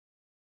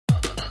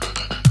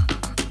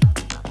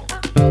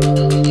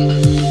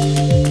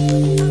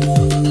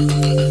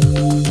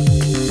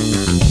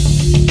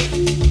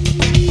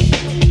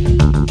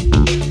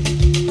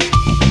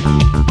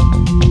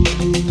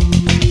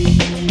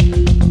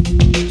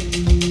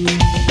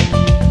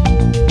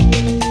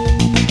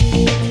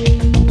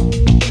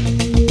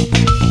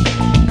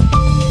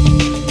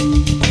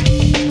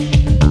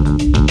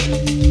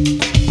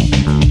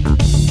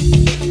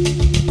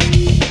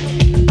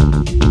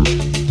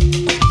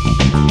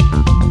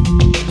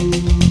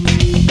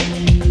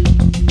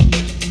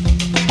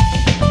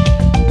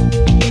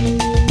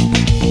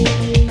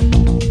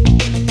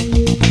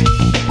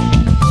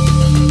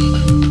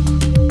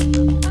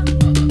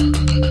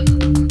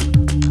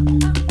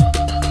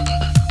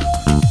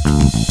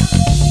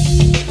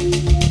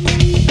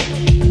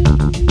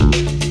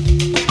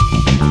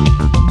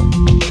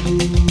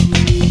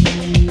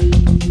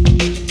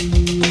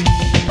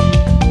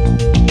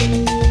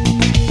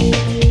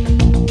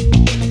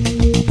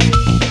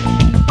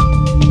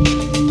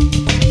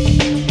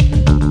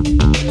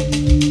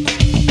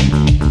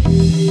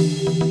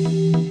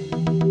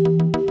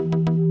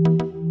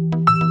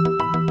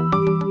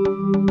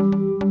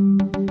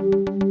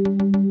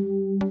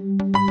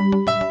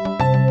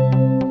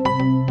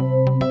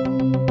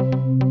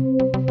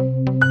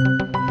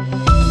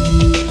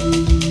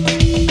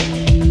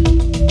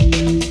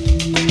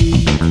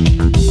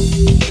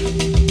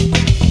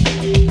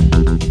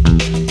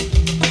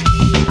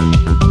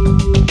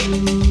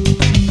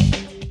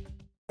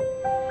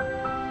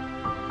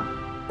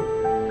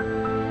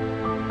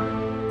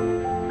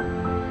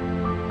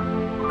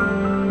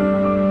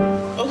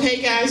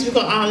guys, we've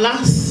got our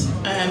last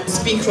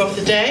speaker of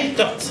the day,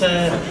 Dr.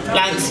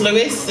 Lance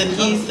Lewis, and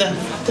he's the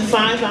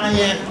 5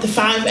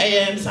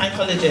 a.m.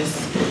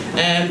 psychologist.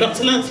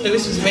 Dr. Lance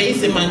Lewis was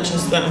raised in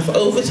Manchester, and for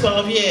over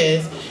 12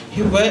 years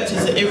he worked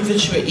as an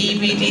innovatory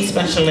E.B.D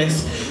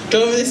specialist.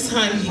 During this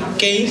time he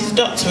gained his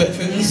doctorate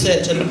for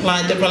research and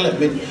applied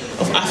development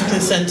of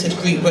African-centred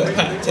Greek work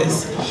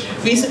practice.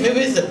 Recently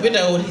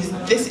widowed,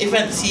 this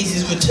event sees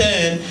his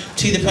return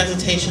to the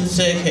presentation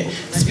circuit,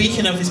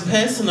 speaking of his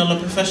personal and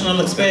professional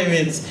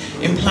experience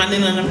in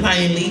planning and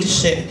applying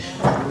leadership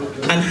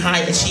and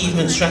high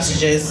achievement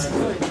strategies.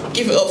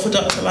 Give it up for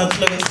Dr. Lance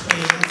Lewis,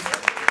 please.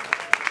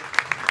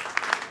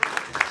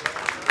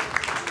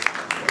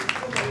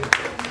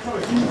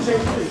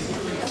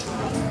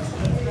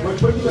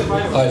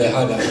 Hi there,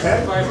 hi there.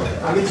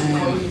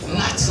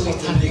 Natalie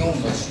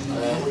Taniomas.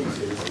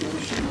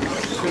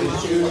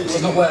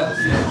 She's not well.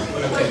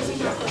 Okay.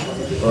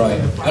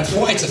 Right. I just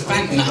wanted to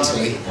thank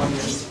Natalie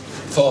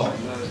for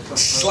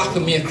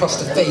slapping me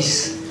across the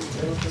face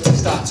to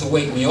start to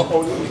wake me up,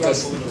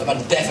 because I've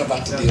had death I've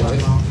had to deal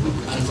with.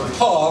 And for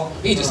Paul,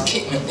 he just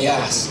kicked me up the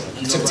ass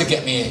and took to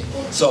get me in.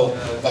 So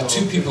I've had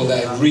two people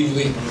there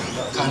really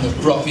kind of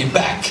brought me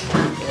back.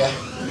 Yeah.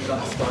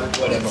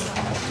 Whatever.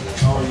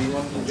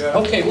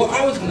 Okay, what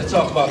I was going to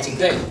talk about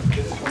today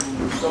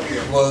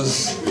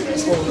was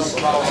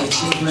high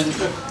achievement.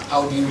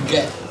 How do you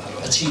get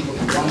achieve what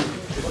you want?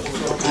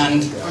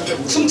 And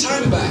some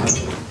time back,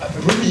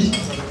 Ruby,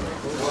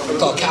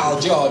 called Carl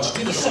George,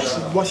 did a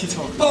session. What's he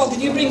talking? Paul,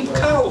 did you bring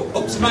Carl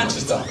up to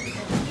Manchester?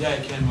 Yeah,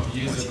 he came up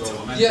years ago.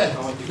 Yeah,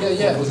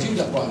 it was you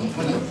that brought him,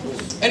 wasn't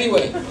it?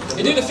 Anyway,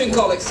 he did a thing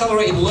called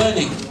accelerated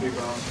learning.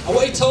 And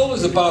what he told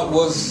us about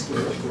was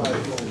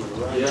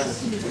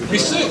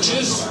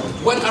researchers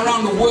went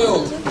around the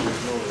world,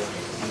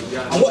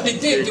 and what they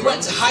did, they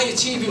went to high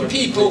achieving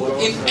people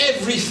in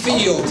every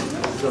field,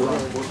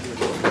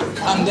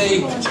 and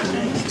they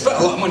spent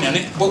a lot of money on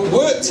it, but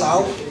worked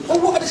out, well,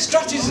 what are the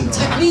strategies and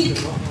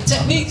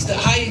techniques that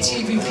high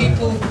achieving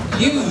people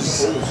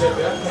use,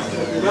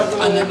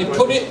 and then they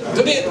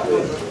did it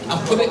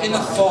and put it in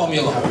a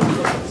formula.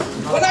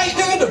 When I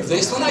heard of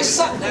this, when I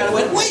sat there, I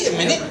went, wait a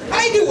minute,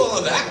 I do all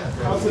of that.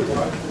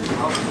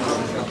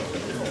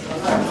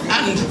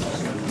 And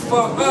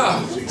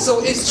so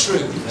it's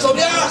true. So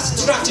there are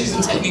strategies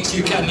and techniques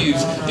you can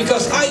use,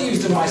 because I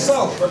used them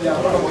myself.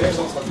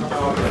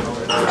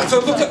 So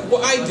look at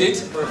what I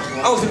did.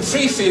 I was in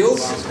 3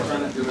 fields.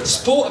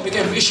 Sport, I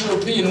became British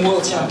European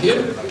World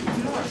Champion.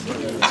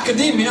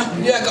 Academia,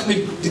 yeah, I got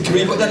my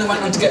degree, but then I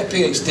went on to get a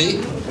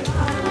PhD.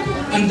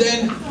 And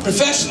then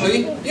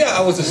professionally, yeah,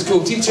 I was a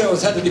school teacher, I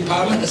was head of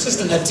department,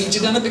 assistant head teacher,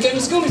 then I became a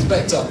school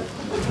inspector.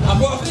 And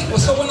what I think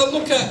was, so when I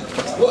look at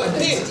what I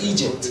did in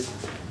Egypt,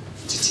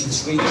 to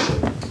teach leadership.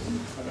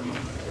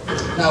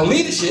 Now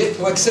leadership,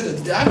 like I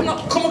said, I've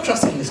not come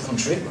across it in this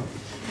country,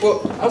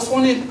 but I just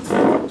want to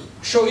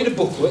show you the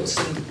booklets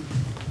and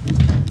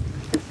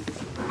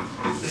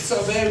the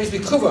sort of areas we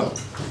cover.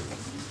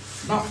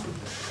 Now,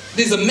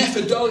 there's a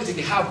methodology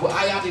we have, but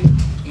I added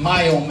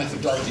my own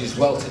methodology as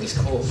well to this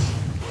course.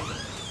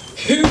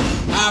 Who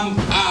am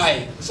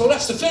I? So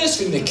that's the first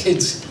thing the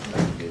kids,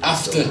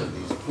 after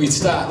we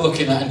start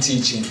looking at and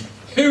teaching.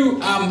 Who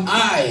am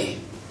I?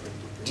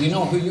 Do you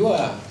know who you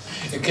are?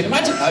 You can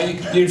imagine how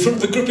you're in front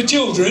of a group of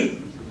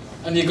children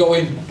and you're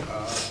going,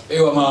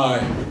 who am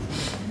I?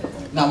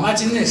 Now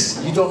imagine this,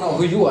 you don't know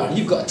who you are and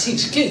you've got to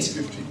teach kids,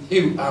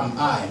 who am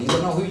I? And you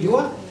don't know who you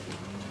are?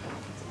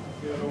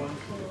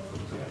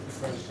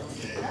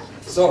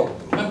 So,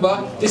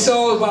 remember, this is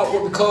all about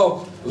what we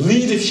call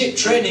leadership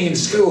training in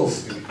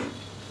schools.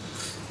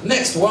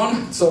 Next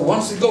one, so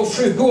once we go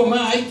through who am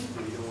I,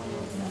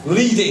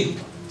 leading.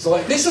 So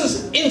like this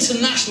is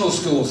international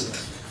schools.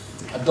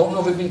 I don't know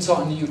if we've been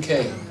taught in the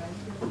UK.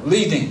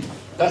 Leading,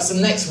 that's the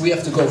next we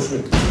have to go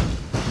through.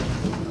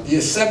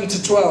 Years 7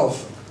 to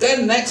 12.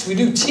 Then next we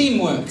do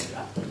teamwork.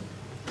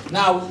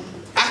 Now,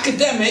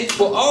 academic,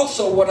 but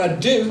also what I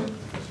do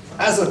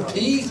as a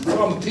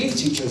former PE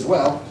teacher as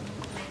well,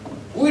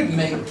 we'd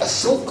make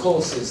assault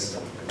courses.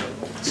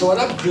 So I'd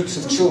have groups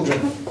of children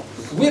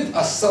with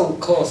assault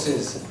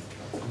courses,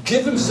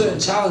 give them certain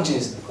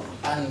challenges,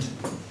 and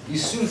you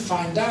soon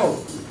find out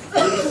who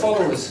are the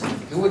followers,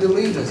 who are the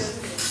leaders.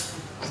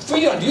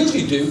 What I'd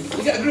usually do,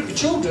 you get a group of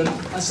children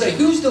and say,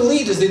 who's the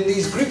leaders in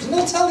these groups? And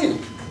they'll tell you.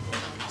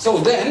 So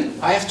then,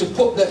 I have to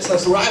put that,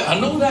 so right, I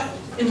know that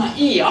in my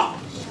ear,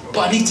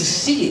 but I need to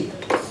see it.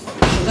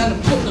 So then I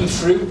put them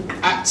through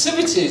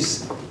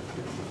activities.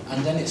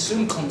 And then it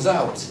soon comes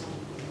out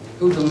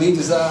who the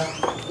leaders are,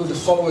 who the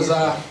followers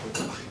are,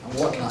 and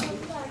whatnot.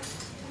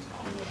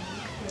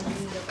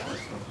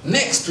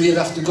 Next, we'll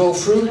have to go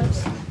through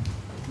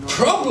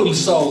problem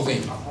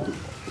solving.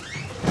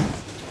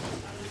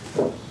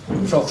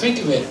 So think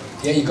of it,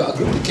 yeah, you've got a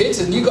group of kids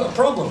and you've got a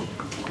problem.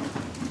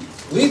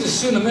 Leaders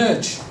soon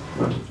emerge.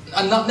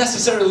 And not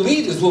necessarily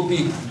leaders will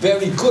be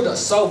very good at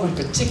solving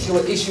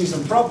particular issues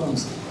and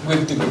problems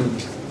with the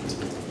group.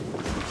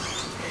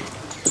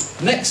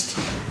 Next,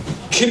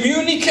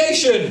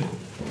 communication.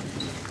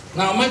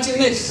 Now imagine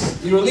this,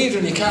 you're a leader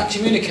and you can't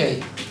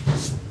communicate.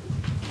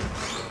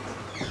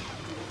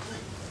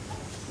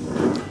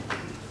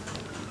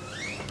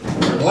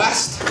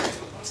 Last,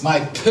 my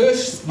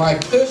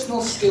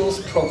personal skills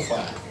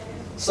profile.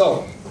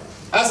 So,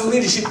 as a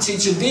leadership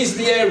teacher, these are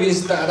the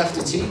areas that I'd have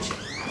to teach.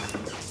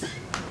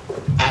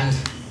 And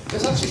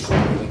there's actually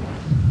probably,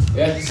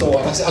 yeah. So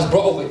I was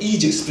brought over to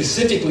Egypt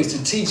specifically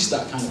to teach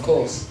that kind of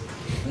course.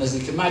 And as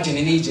you can imagine,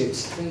 in Egypt,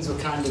 things were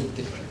kind of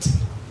different.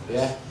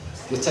 Yeah,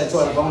 they tend to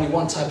have only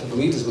one type of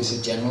leaders, which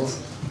are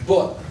generals,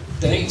 but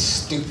they ain't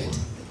stupid.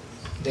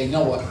 They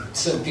know what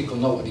certain people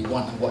know what they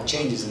want and what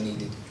changes are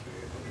needed.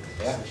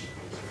 Yeah.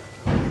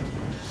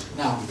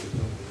 Now,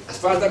 as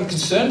far as I'm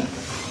concerned,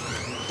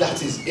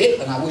 that is it,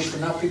 and I wish for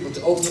now people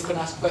to open up and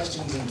ask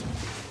questions and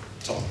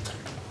talk.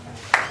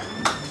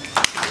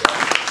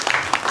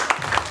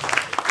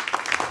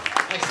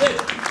 Like I said,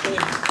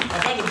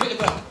 I've had a bit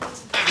of a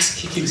ass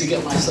kicking to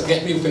get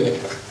me up here,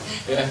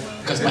 yeah,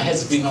 because my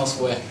head's been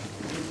elsewhere.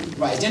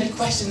 Right, is there any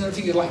questions or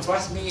anything you'd like to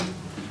ask me? So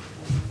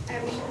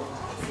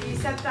you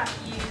said that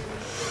you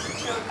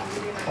showed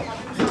you doing like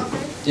problem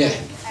solving. Yeah.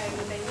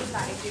 Then you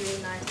started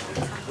doing like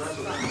tasks.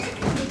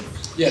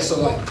 Yeah,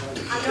 so like.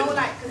 I know,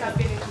 like, because I've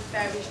been in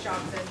various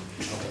jobs and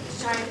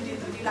trying to do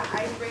like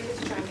icebreakers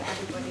to try and get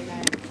everybody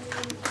like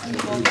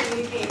more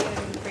communicating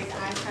and break the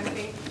ice kind of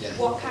thing. Yeah.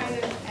 What kind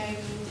of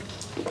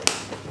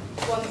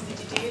ones did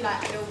you do? Like,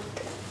 I know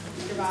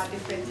there are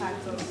different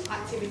types of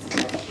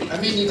activities. I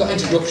mean, you got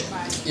introduction.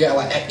 Yeah,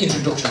 like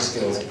introduction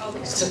skills.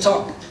 Okay. So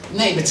talk,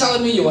 neighbour, tell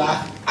them who you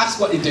are, ask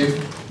what you do,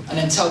 and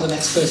then tell the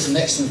next person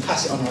next to them,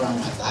 pass it on around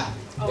like that.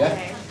 Yeah.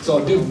 Okay. So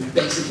I do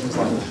basic things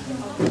like that.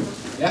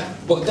 Yeah,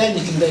 but then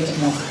you can make it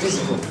more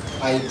physical.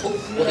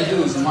 What you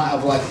do is you might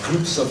have like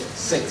groups of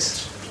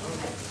 6.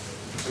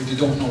 If you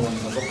don't know one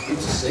another,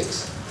 groups of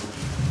 6.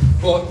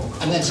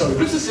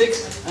 Groups of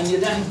 6, and you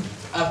then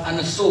have an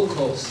assault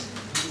course.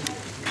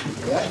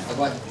 Yeah,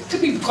 it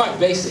could be quite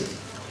basic.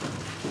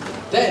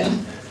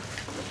 Then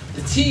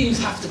the teams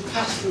have to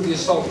pass through the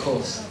assault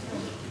course,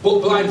 but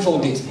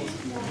blindfolded.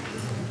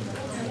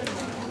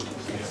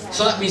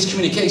 So that means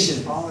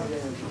communication.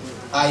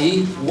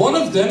 I.e., one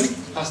of them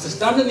has to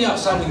stand on the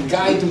outside and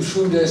guide them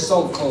through the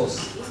assault course.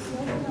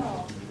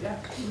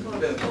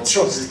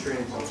 Trust,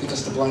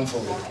 because they're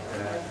blindfolded.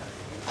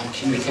 And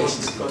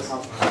communication skills.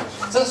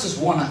 So that's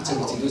just one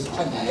activity, there's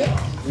plenty here.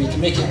 Where you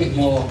can make it a bit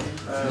more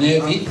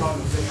nervy, a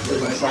bit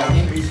more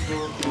frightening, a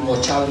bit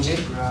more challenging.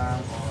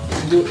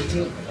 You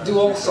can do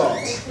all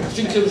sorts.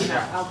 Think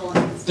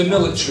of the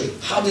military.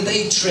 How do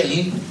they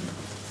train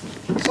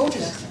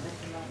soldiers?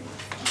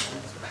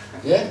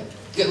 Yeah?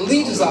 Get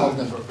leaders out of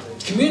them.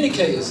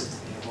 Communicators.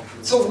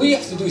 So we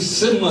have to do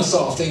similar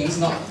sort of things,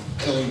 not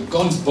killing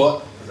guns,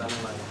 but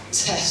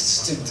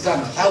tests to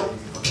kind of help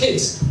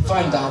kids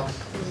find out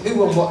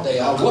who and what they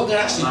are, what they're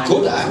actually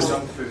good at,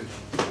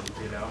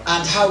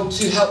 and how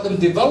to help them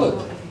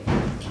develop.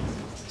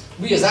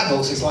 We as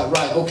adults, it's like,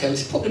 right, okay,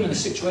 let's put them in a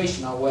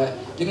situation now where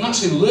they can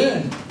actually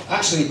learn.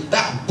 Actually,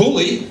 that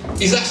bully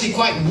is actually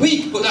quite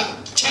weak, but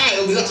that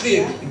child is actually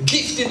a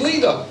gifted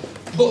leader.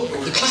 But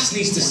the class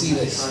needs to see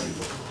this.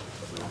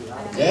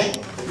 Yeah?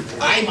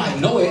 I might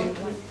know it,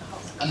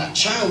 and that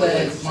child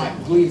there might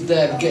believe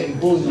they're getting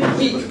bullied and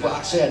weak, but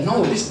actually I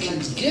know this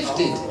kid's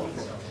gifted.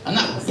 And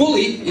that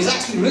bully is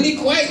actually really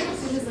quite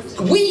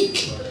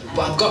weak.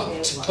 But I've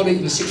got to put it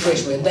in a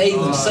situation where they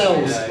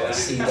themselves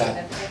see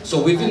that.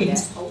 So within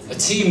a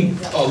team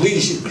or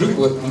leadership group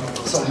work,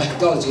 sort of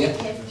methodology,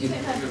 you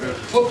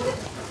put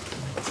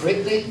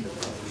Ripley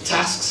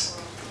tasks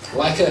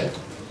like a,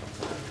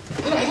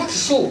 like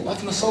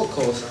an assault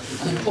course,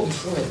 and then put them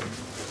through it.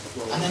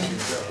 And then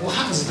what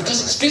happens is,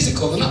 because it's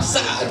physical, they're not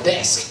sat at a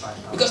desk,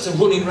 because they're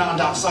running around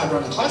outside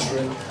around the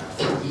classroom,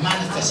 it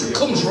manifests, it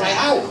comes right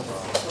out.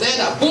 They're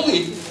that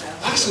bully,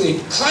 actually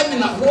climbing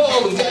that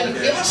wall and getting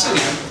it,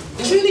 actually,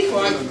 it's really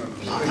quite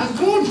not that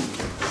good.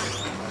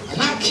 And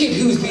that kid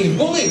who's being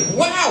bullied,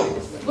 wow,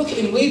 look at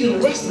him leading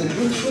the rest of the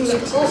group through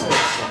that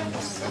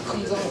process. That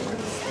comes out.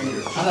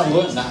 And I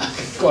learned that.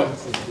 Go on.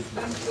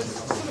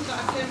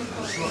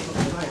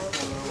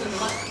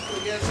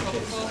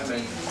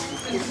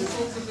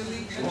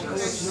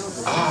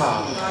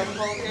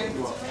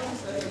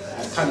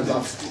 Kind of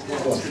love.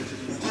 Go on.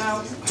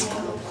 Now,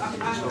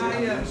 I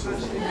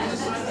actually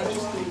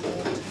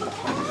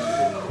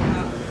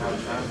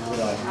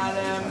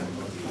and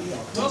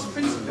those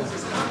principles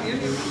is not the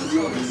only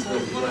principle. So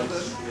one of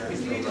them is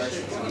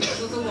leadership, the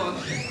other one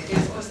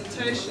is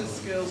presentation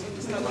skills,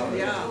 understanding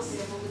the arts,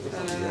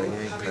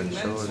 having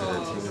mentors,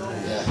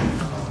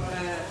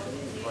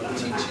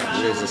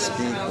 There's a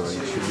speaker,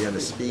 you should be on a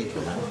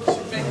speaker.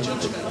 make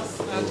judgments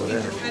and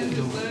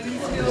independent learning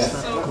skills.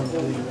 So,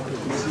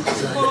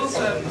 suppose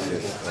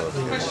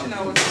the question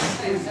I would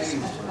ask is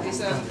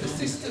the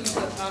systems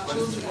that our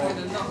children are in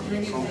are not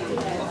bringing them,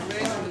 not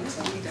raising them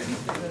to need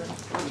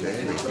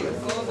anything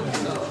for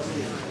themselves.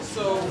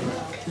 So,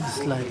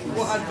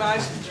 what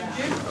advice would you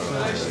give in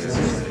relation to the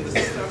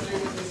system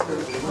doing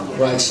this?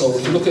 Right, so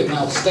if you look at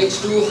now state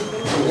schools,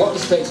 a lot of the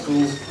state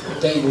schools,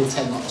 they will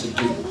tend not to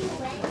do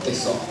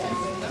this sort of thing.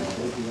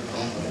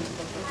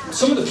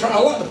 A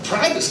lot of the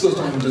private schools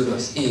don't even do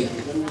this here,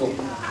 but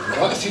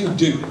quite a few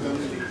do.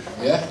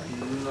 Yeah.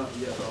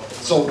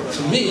 So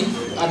for me,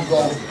 I'd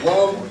go,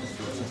 well,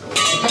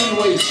 depending on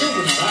where your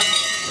children are at.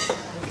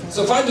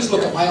 So if I just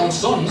look at my own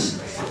sons,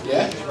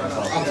 yeah,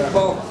 I thought,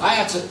 well, I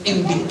had to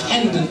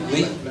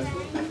independently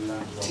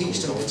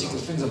teach them particular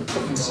things and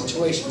put them in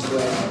situations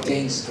where I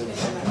gain skills.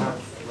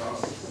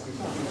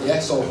 Yeah.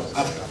 So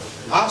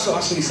I also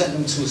actually sent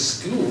them to a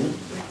school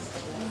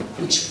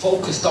which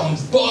focused on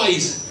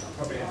boys.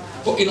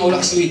 But you know,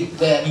 actually,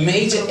 their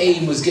major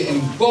aim was getting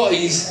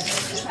boys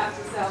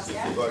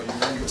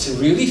to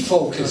really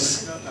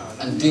focus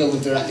and deal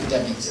with their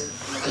academics,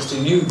 because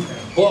they knew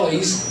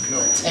boys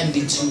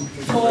tended to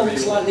fall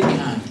slightly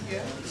behind.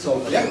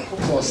 So yeah,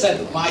 so I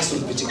sent my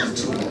son particularly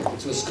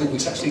to a school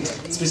which actually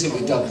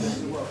specifically dealt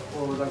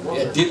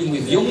with dealing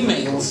with young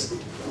males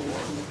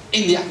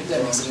in the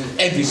academics in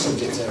every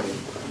subject area.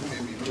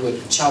 They were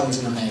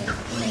challenging the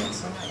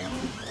males.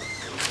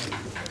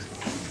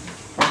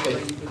 Okay.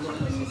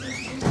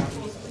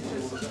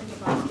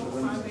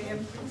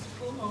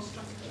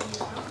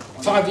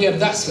 5 a.m.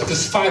 That's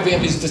because 5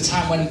 a.m. is the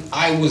time when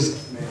I was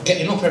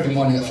getting up every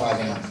morning at 5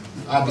 a.m.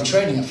 I'd be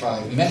training at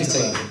 5,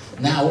 meditating.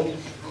 Now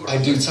I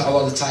do a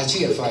lot of Tai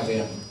Chi at 5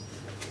 a.m.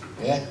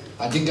 Yeah,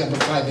 I didn't get up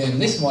at 5 a.m.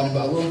 this morning,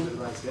 but I will.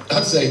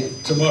 I'd say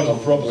tomorrow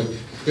probably.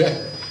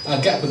 Yeah,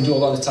 I'll get up and do a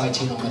lot of Tai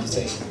Chi and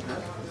meditation.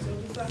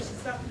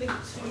 Is that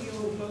linked to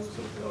your most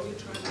people you're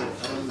trying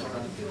to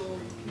your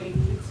main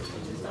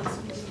principles? Is that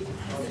something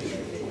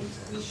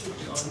we should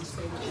do?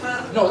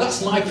 No,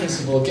 that's my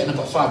principle of getting up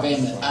at 5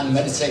 a.m. and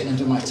meditating and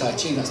doing my Tai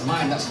Chi. That's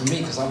mine, that's for me,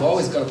 because I've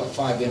always got up at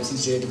 5 a.m.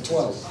 since the age of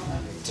 12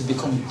 to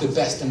become the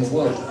best in the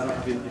world.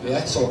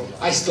 Yeah, so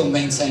I still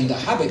maintain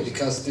that habit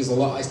because there's a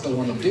lot I still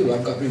want to do.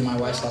 I've got to bring my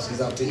wife's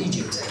classes out to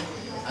Egypt,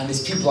 and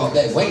there's people out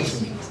there waiting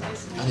for me,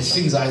 and there's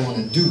things I want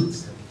to do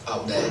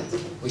out there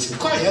which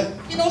require,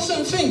 you know,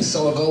 certain things.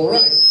 So I go,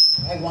 right,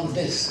 I want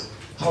this.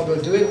 How do I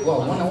do it?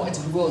 Well, when I wanted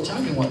to be world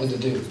champion, what did I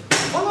do?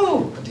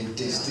 Oh, I did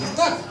this,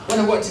 that. When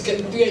I wanted to get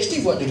the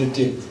PhD, what did I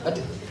do?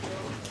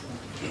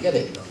 You get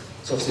it?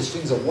 So if there's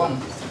things I want,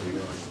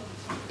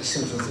 there's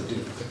some things to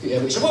do.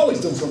 Yeah, which I've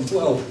always done from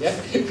 12, yeah?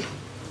 Okay.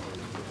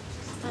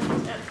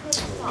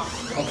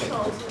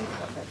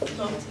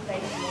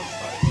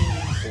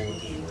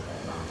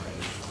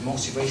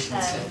 Motivation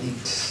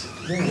techniques.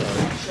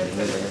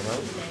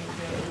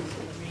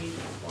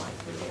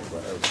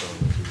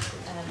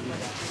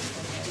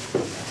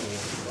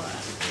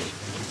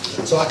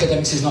 So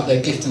academics is not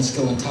their gift and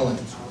skill and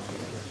talent.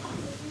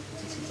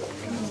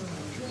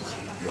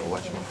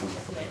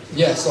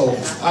 Yeah, so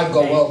I'd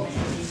go, well,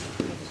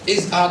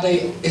 is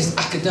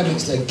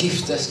academics their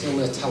gift, their skill,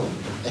 their talent?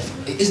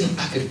 If it isn't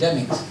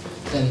academics,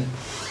 then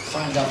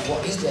find out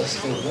what is their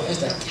skill, what is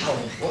their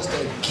talent, what's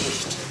their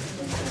gift.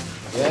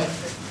 Yeah?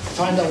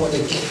 Find out what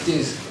their gift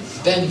is,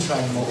 then try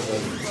and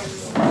motivate.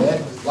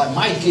 Yeah? Like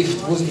my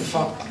gift wasn't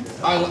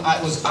I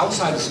was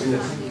outside of school,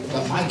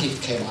 but my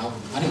gift came out,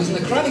 and it was in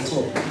the karate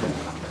club.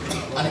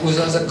 And it was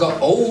as I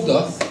got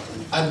older,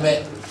 I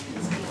met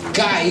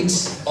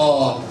guides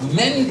or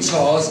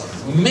mentors,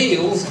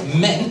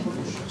 men,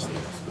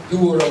 who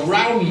were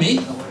around me,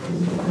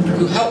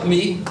 who helped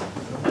me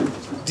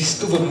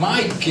discover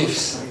my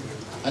gifts.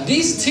 And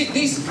these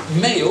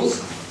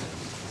males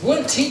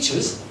weren't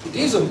teachers.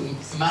 These were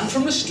a man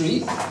from the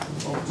street,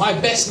 my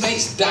best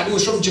mate's dad who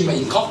was from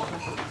Jamaica.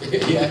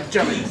 Yeah.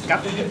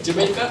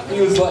 Jamaica.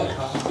 He was like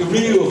the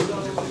real.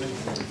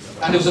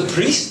 And there was a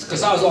priest,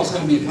 because I was also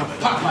going to be,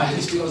 part of my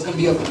history, I was going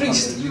to be a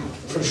priest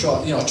for a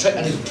short, you know, and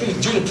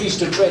during the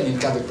priesthood training,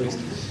 Catholic priest.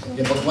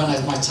 Yeah, but when I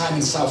had my time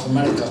in South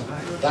America,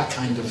 that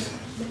kind of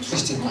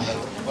twisted my head,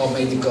 or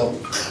made me go,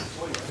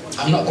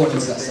 I'm not going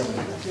into that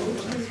seminar.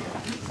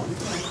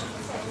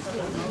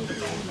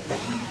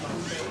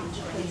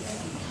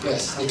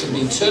 Yes, they can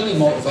be internally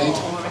motivated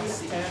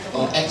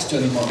or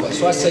externally motivated.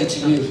 So I say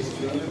to you,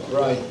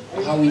 right,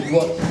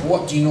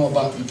 what do you know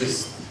about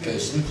this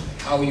person?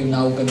 How are you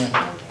now gonna,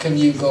 can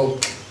you go,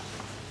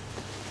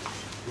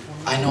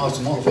 I know how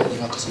to motivate you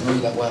now because I know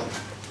you that well.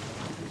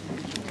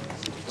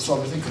 That's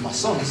what I think of my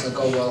sons. I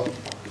go, well,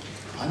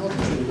 I know them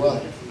pretty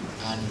well,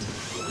 and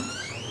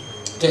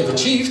they've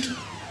achieved.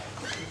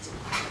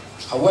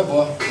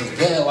 However, if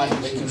they're like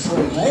making sure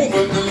them over,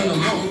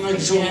 and making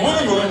sure them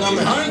over, and I'm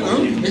behind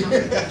them.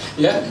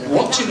 Yeah,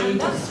 watching them.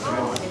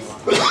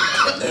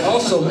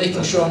 Also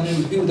making sure I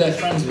knew who their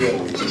friends were.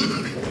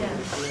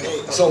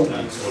 So,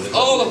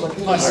 all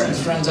of my son's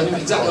friends, I knew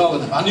exactly all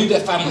of them. I knew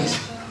their families.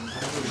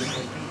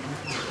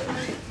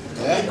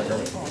 Yeah?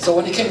 So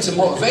when it came to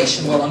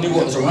motivation, well, I knew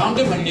what was around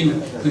them, I knew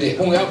who they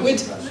hung out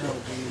with,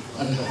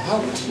 and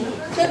how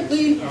to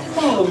gently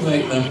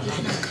motivate them.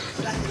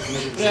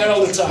 There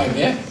all the time,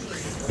 yeah?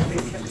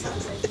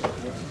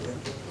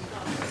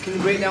 Can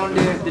you break down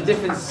the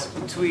difference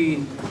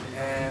between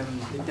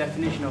the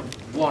definition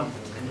of want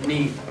and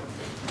need?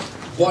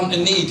 Want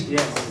and need?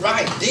 Yes.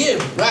 Right, dear,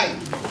 right.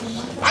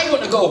 I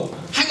want to go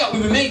hang out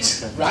with my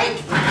mates, right?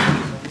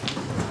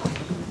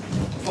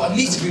 But I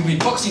need to be with my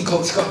boxing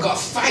coach. I've got a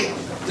fight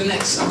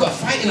I've got a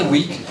fight in a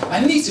week. I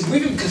need to be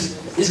with him because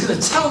he's going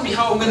to tell me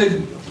how I'm going to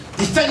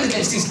defend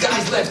against this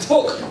guy's left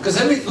hook. Because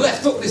every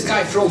left hook this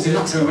guy throws, he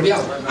knocks everybody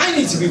out. I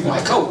need to be with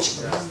my coach.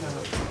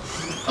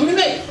 I mean,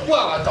 mate,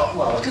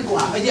 I could go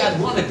out. Yeah, I'd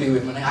want to be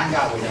with him and hang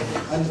out with him.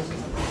 And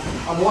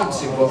I want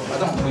to, but I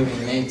don't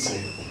really need to.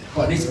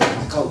 But I need to be with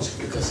my coach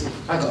because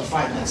I got a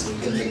fight next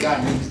week and the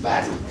guy needs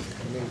bad.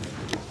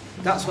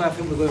 That's why I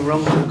think we're going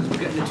wrong because we're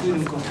getting the two of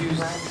them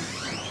confused.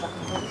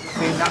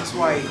 I think that's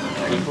why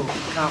people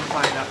can't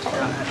find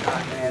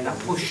that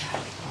push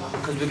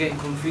because we're getting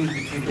confused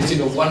between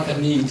the want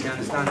and need. You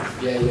understand?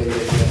 Yeah.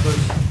 Because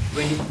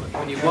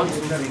when you want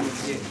something,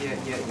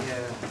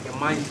 your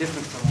mind's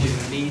different from what you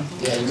need.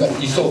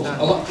 Yeah, so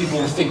a lot of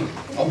people think,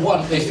 I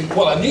want, they think,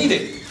 well, I need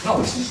it.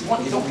 No, it's just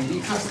want, you don't need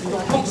it, you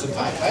don't want some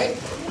pipe, right?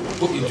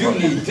 But you do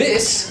need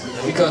this,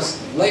 because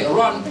later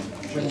on,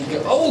 when you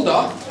get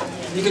older,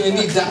 you're going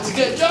to need that to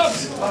get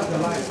jobs.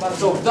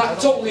 So that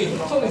totally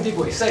dig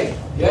what you're saying,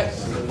 yeah?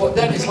 But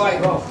then it's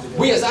like,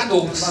 we as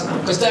adults,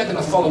 because they're going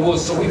to follow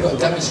us, so we've got to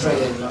demonstrate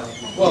it.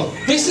 Well,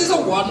 this is a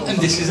want and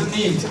this is a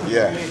need.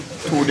 Yeah,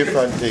 two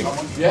different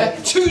things. Yeah,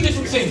 two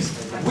different things.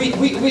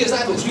 We as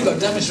adults, we've got to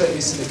demonstrate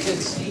this to the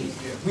kids.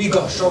 We've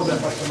got to show them.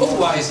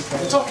 Otherwise,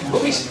 we're talking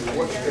rubbish.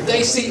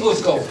 They see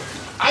us go,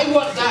 I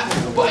want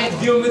that, but I ain't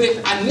dealing with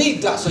it. I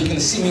need that, so you're going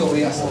to see me over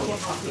here.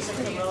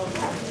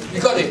 You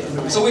got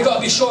it? So we got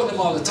to be showing them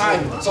all the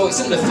time. So it's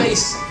in the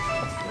face.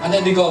 And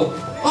then they go,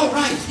 oh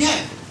right,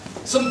 yeah.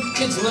 Some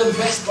kids learn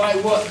best by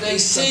what they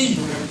see.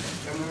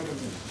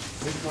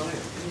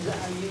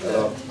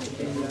 Hello?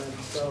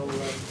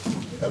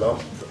 Hello?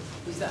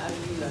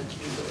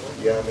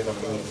 Yeah, I'm in a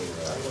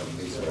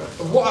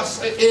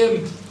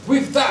meeting.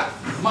 With that,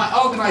 my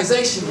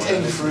organisation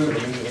came through.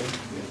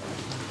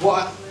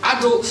 What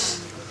adults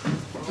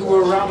who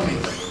were around me,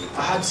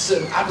 I had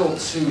certain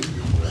adults who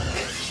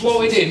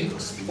flowed in.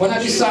 When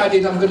I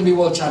decided I'm going to be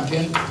world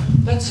champion,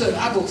 then certain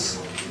adults,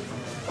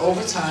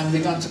 over time,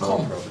 began to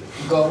come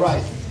and go,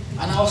 right.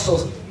 And I'm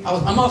also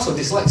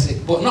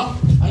dyslexic, but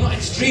I'm not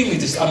extremely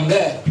dyslexic, I'm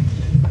there.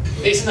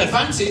 It's an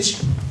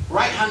advantage,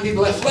 right-handed,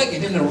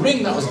 left-legged, in a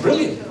ring, that was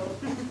brilliant.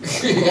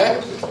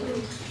 Yeah?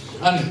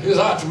 And it was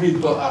hard to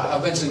read, but I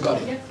eventually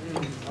got it.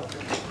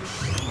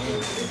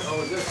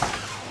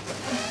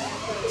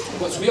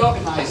 But to be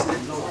organised,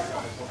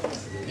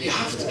 you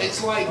have to,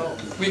 it's like,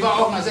 with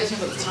our organisation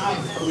at the time,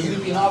 we're going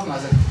to be an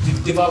organiser,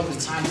 develop the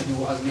time to do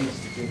what I was needed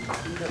to do.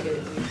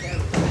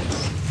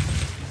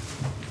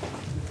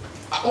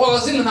 Well, I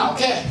was in and out of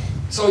care.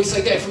 So you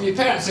say, get from your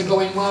parents and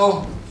going,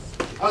 well,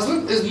 I was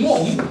with his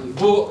mum,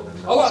 but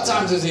a lot of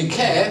times I was in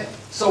care,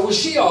 so was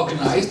she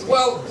organised?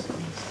 Well,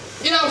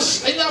 you know,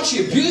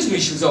 she abused me,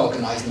 she was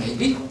organised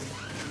maybe.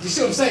 You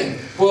see what I'm saying?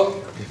 But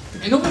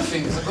in other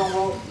things, I go,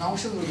 well, no,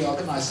 she wasn't really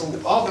organised. So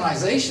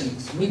organisation,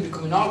 me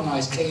becoming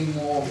organised, came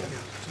more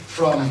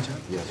from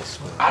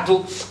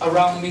adults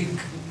around me.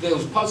 There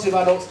was positive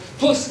adults.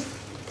 Plus,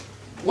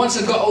 once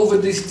I got over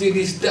this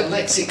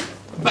dyslexic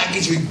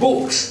baggage with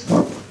books,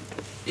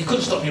 he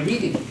couldn't stop me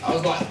reading. I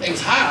was like, it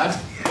was hard,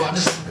 but I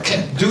just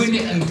kept doing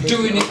it and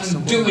doing it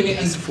and doing it.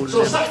 And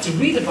so I started to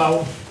read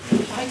about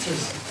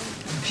fighters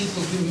and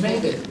people who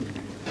made it.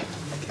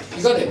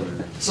 You got it?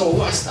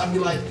 So I'd be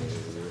like,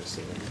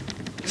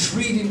 just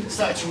reading,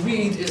 started to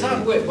read. It's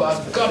hard work, but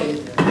I've got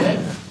it. Yeah?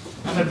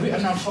 And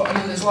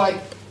then it's like,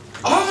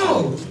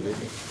 oh,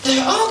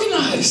 they're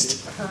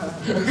organised.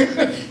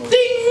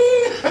 Ding!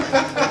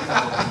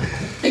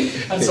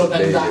 And so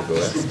then that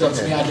was done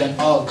to me. I then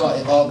got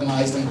it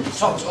organised and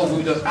talked over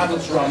with the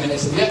adults around me. They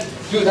said, yeah,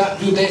 do that,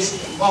 do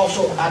this,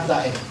 also add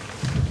that in.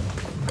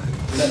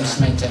 And then just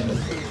maintain it.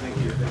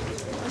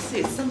 I see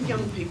it's some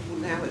young people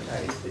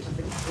nowadays, which I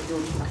think is what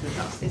you're talking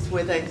about, is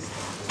where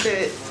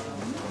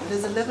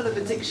there's a level of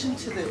addiction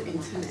to the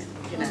internet,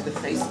 you know, the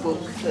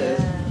Facebook,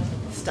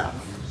 the stuff.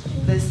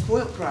 They're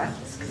spoilt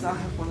brats, because I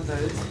have one of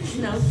those.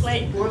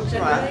 Snowflake Spoilt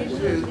brat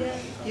who,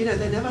 you know,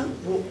 they've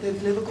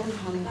never gone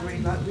hungry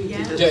like we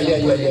did at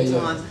some point in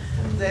time.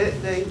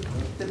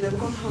 They've never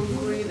gone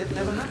hungry, they've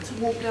never had to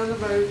walk down the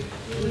road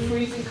in the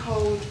freezing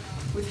cold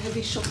with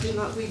heavy shopping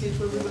like we did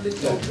when we were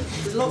little.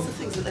 There's lots of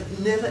things that they've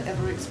never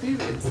ever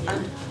experienced,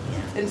 and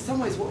in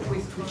some ways what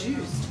we've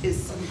produced is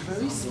some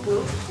very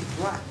spoiled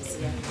brats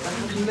that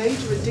have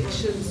major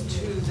addictions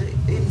to the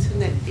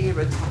internet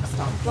era type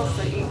stuff, plus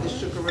they eat the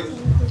sugar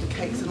and the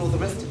cakes and all the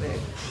rest of it.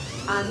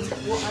 And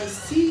what I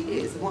see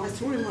is, and what I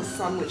saw in my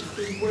son, which I've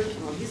been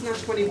working on, he's now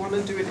 21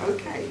 and doing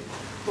okay,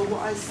 but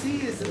what I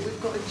see is that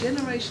we've got a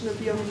generation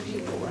of young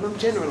people, and I'm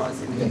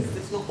generalising here because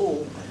it's not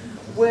all,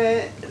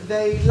 where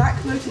they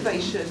lack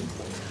motivation,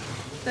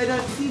 they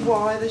don't see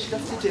why they should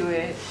have to do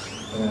it,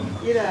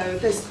 you know,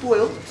 they're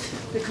spoilt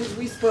because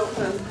we spoilt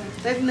them,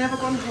 they've never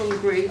gone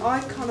hungry. I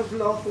kind of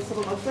laugh with some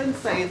of my friends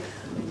saying,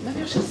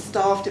 maybe I should have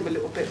starved him a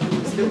little bit when he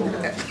was little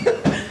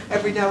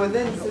every now and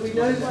then, so he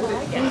knows what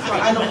it feels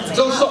like. I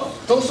know,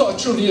 those sort of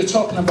children you're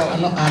talking about,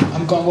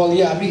 I'm going, well,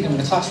 yeah, I meet them in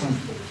the classroom.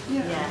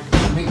 Yeah.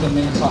 I meet them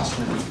in the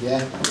classroom,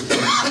 yeah.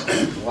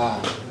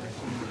 Wow.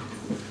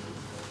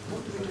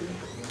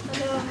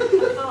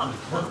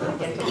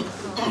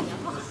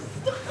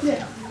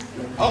 Yeah.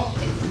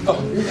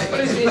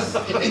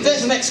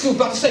 There's an ex-school,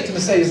 but I'm going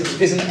to say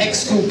there's an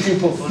ex-school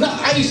pupil. No,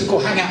 I used to go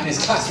hang out in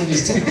his class when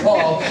he's too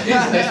tall, isn't it?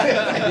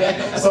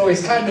 Yeah. So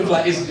it's kind of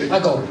like, I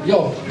go,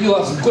 yo, you'll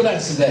have some good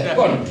answers there.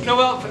 Go on. No,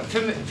 well,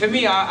 for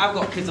me, I've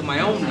got kids of my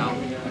own now,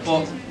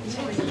 but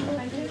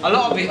a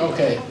lot of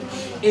it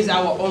is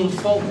our own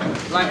fault.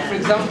 Like, for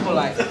example,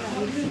 like,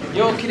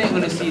 your kid ain't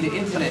going to see the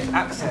internet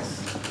access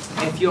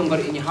if you haven't got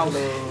it in your house.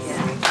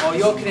 Or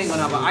your kid ain't going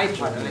to have an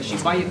iPad unless you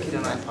buy your kid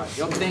an iPad.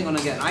 Your kid ain't going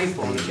to get an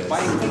iPhone unless you buy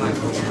your kid an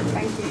iPhone.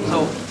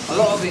 So a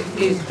lot of it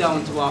is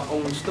down to our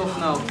own stuff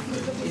now.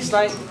 It's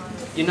like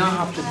you now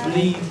have to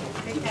bleed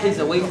your kids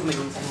away from it.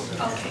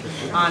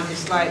 And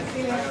it's like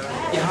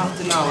you have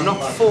to now, not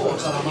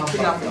force, but your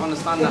kids have to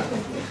understand that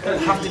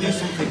you have to do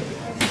something.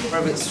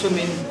 Whether it's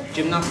swimming,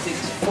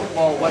 gymnastics,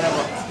 football,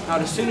 whatever. Now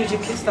as soon as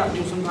your kids start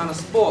doing some kind of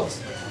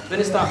sports, then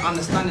they start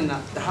understanding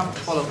that they have to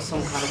follow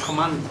some kind of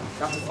command,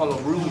 they have to follow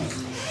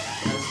rules.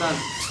 Understand?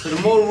 So the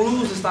more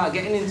rules they start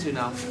getting into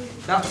now,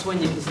 that's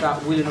when you can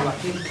start wheeling them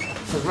back in.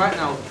 Because right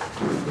now,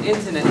 the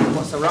internet is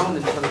what's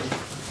surrounding television.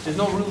 There's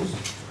no rules.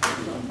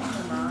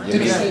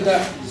 Can you say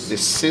that? The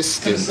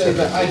system. Can you say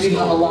that I did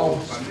not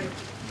allow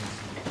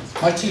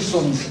my two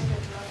sons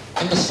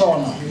in the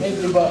sauna,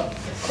 maybe about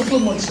a couple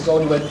of months ago,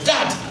 and he went,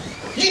 Dad,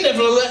 you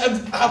never let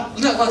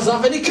us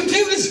have any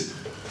computers.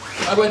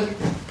 I went,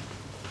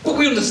 but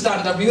we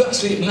understand that, we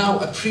actually now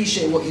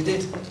appreciate what you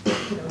did.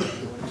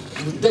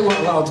 They weren't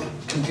allowed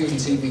computer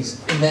TVs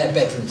in their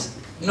bedrooms.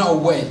 No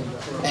way.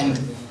 And,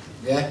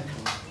 yeah?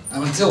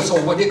 And until,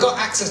 so when they got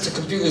access to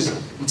computers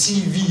and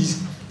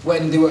TVs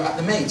when they were at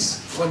the mates,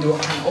 when they were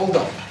kind of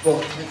older.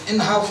 But in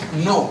the house,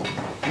 no.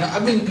 I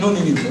mean, none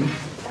of them.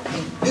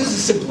 It's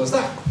as simple as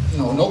that.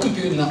 No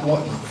computer, not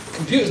what.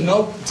 Computers,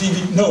 no.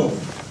 TV, no.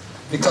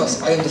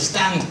 Because I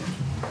understand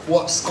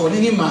what's going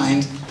in your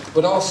mind,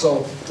 but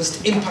also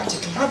just the impact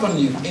it can have on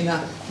you in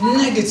a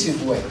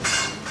negative way.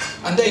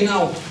 And they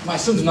now, my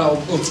sons now,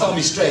 will tell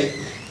me straight,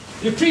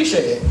 you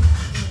appreciate it.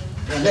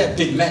 And they're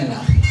big men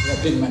now.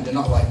 They're big men, they're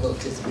not like little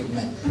kids, they're big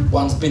men.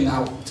 One's been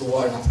out to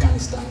war in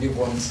Afghanistan, the other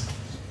one's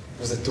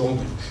was a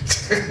doorman.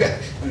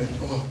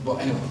 But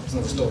anyway, it's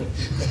another story.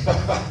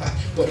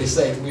 But they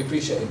say, we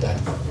appreciate it, Dad.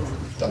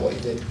 That's what he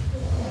did.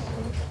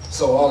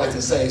 So all I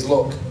can say is,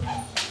 look,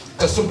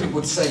 because some people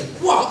would say,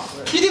 what?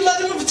 You didn't let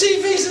them have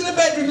TVs in the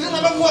bedroom, you didn't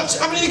let them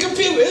have any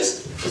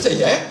computers? I say,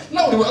 yeah,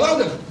 no, they won't allow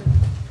them.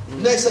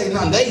 And they say,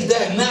 no, they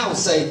there now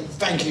say,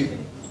 thank you.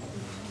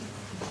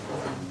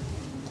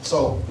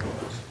 So,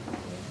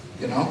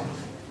 you know,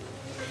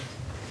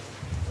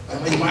 I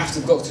mean, you might have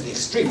to go to the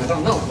extreme, I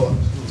don't know, but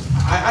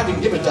I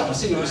didn't give a damn.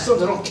 See, my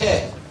sons, I don't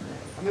care.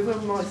 I remember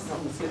when my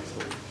son was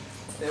little,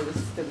 there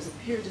was a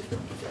period of a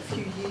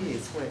few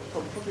years where,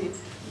 from probably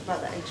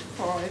about the age of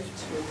 5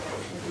 to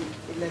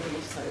maybe 11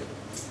 or so,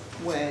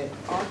 where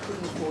I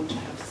couldn't afford to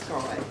have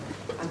Sky,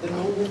 and the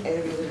normal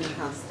area in the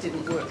house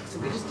didn't work, so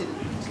we just didn't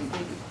have TV.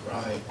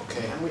 Right,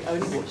 okay. And we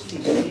only watched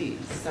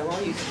DVDs, so I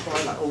used to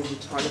buy like all the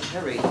Tyler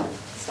Perry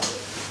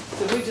stuff.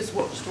 So we just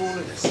watched all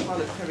of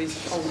Tyler Perry's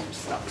old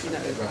stuff, you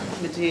know,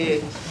 Medea,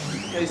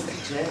 Goes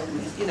to Jail,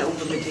 you know, all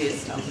the Medea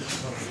stuff.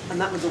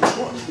 And that was all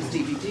we watched, was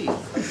DVDs.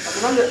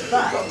 When I look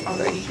back, I'm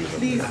really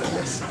pleased with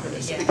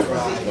this,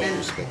 because it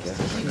meant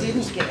you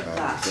didn't get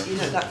that, you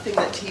know, that thing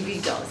that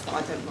TV does that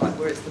I don't like,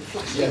 where it's the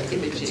flashing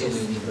images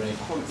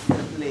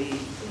constantly,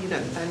 you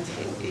know, and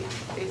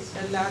it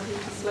allowed him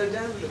to slow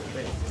down a little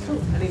bit,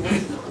 and he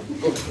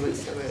wasn't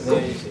influenced by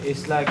it.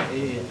 It's like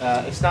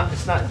it's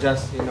not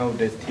just, you know,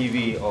 the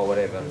TV or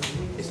whatever.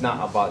 It's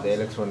not about the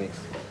electronics.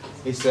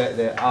 It's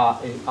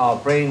our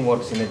brain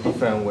works in a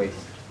different way.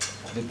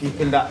 The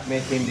people that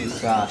making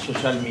this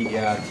social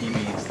media,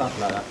 TV, stuff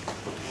like that,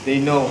 they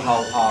know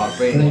how our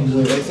brain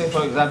works. Let's say,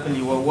 for example,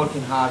 you were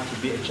working hard to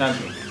be a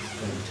champion.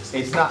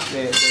 It's not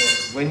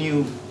when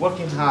you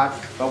working hard,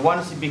 but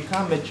once you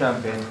become a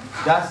champion,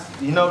 that's,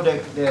 you know,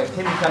 the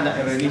chemical that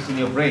is released in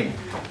your brain.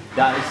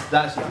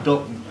 That's your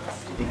dopamine.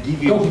 They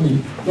give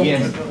you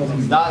yes.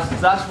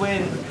 That's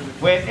when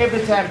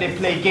every time they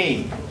play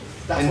game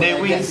and they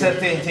win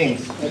certain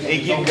things,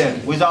 they give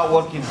them without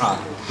working hard.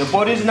 The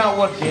body's not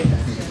working,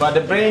 but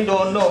the brain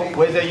don't know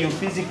whether you're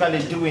physically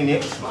doing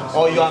it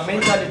or you are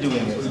mentally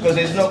doing it, because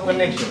there's no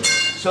connection.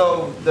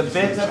 So the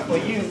better for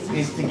you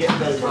is to get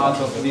them out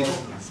of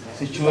this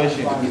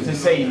situation, to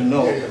say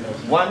no.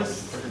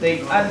 Once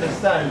they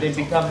understand, they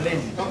become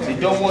lazy. They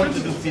don't want to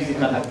do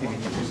physical activity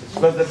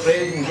because the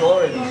brain is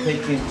already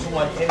taking too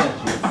much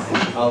energy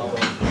out of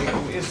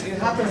it. It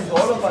happens to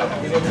all of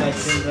us, even my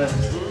children.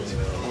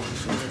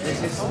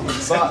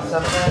 But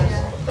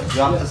sometimes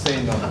you have to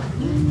say no.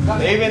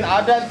 Even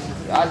adults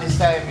at this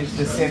time, it's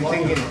the same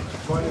thing.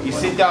 You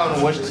sit down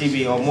and watch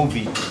TV or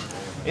movie.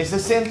 It's the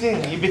same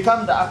thing. You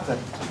become the actor.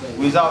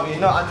 Without, you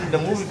know, until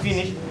the movie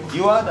finished,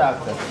 you are the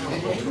actor.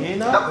 You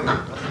know?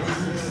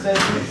 It's a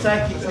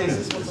psychic thing.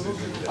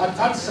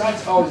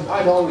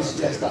 I'd always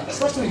suggest that,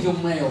 especially with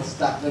young males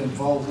that are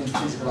involved in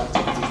physical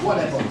activities,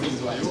 whatever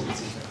physical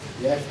activity.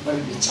 Yeah, whether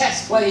it be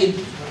chess playing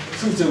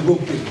through to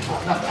rugby.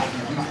 I'm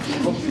not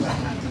doing rugby right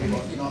now,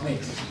 but you know what I mean?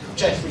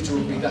 Chess through to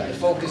rugby, that you're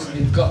focused and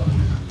you've got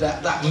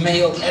that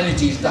male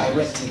energy is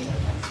directed.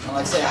 And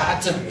like I say, I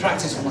had to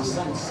practice with my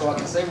sons, so I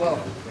can say, well,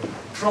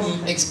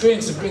 from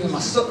experience of bringing my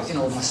son, you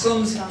know, my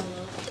sons,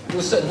 there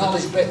was certain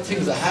knowledge,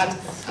 things I had,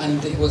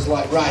 and it was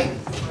like, right,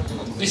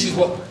 this is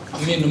what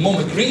me and the mum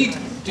agreed,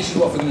 this is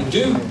what we're going to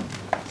do,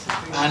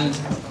 and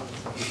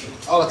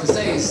all I can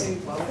say is,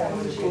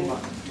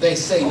 they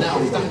say now,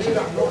 thank you.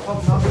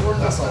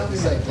 That's all I can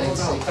say, they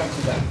say thank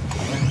you, Dad.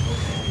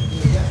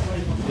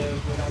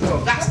 So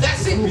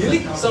that's it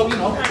really, so you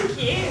know. Thank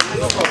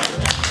you.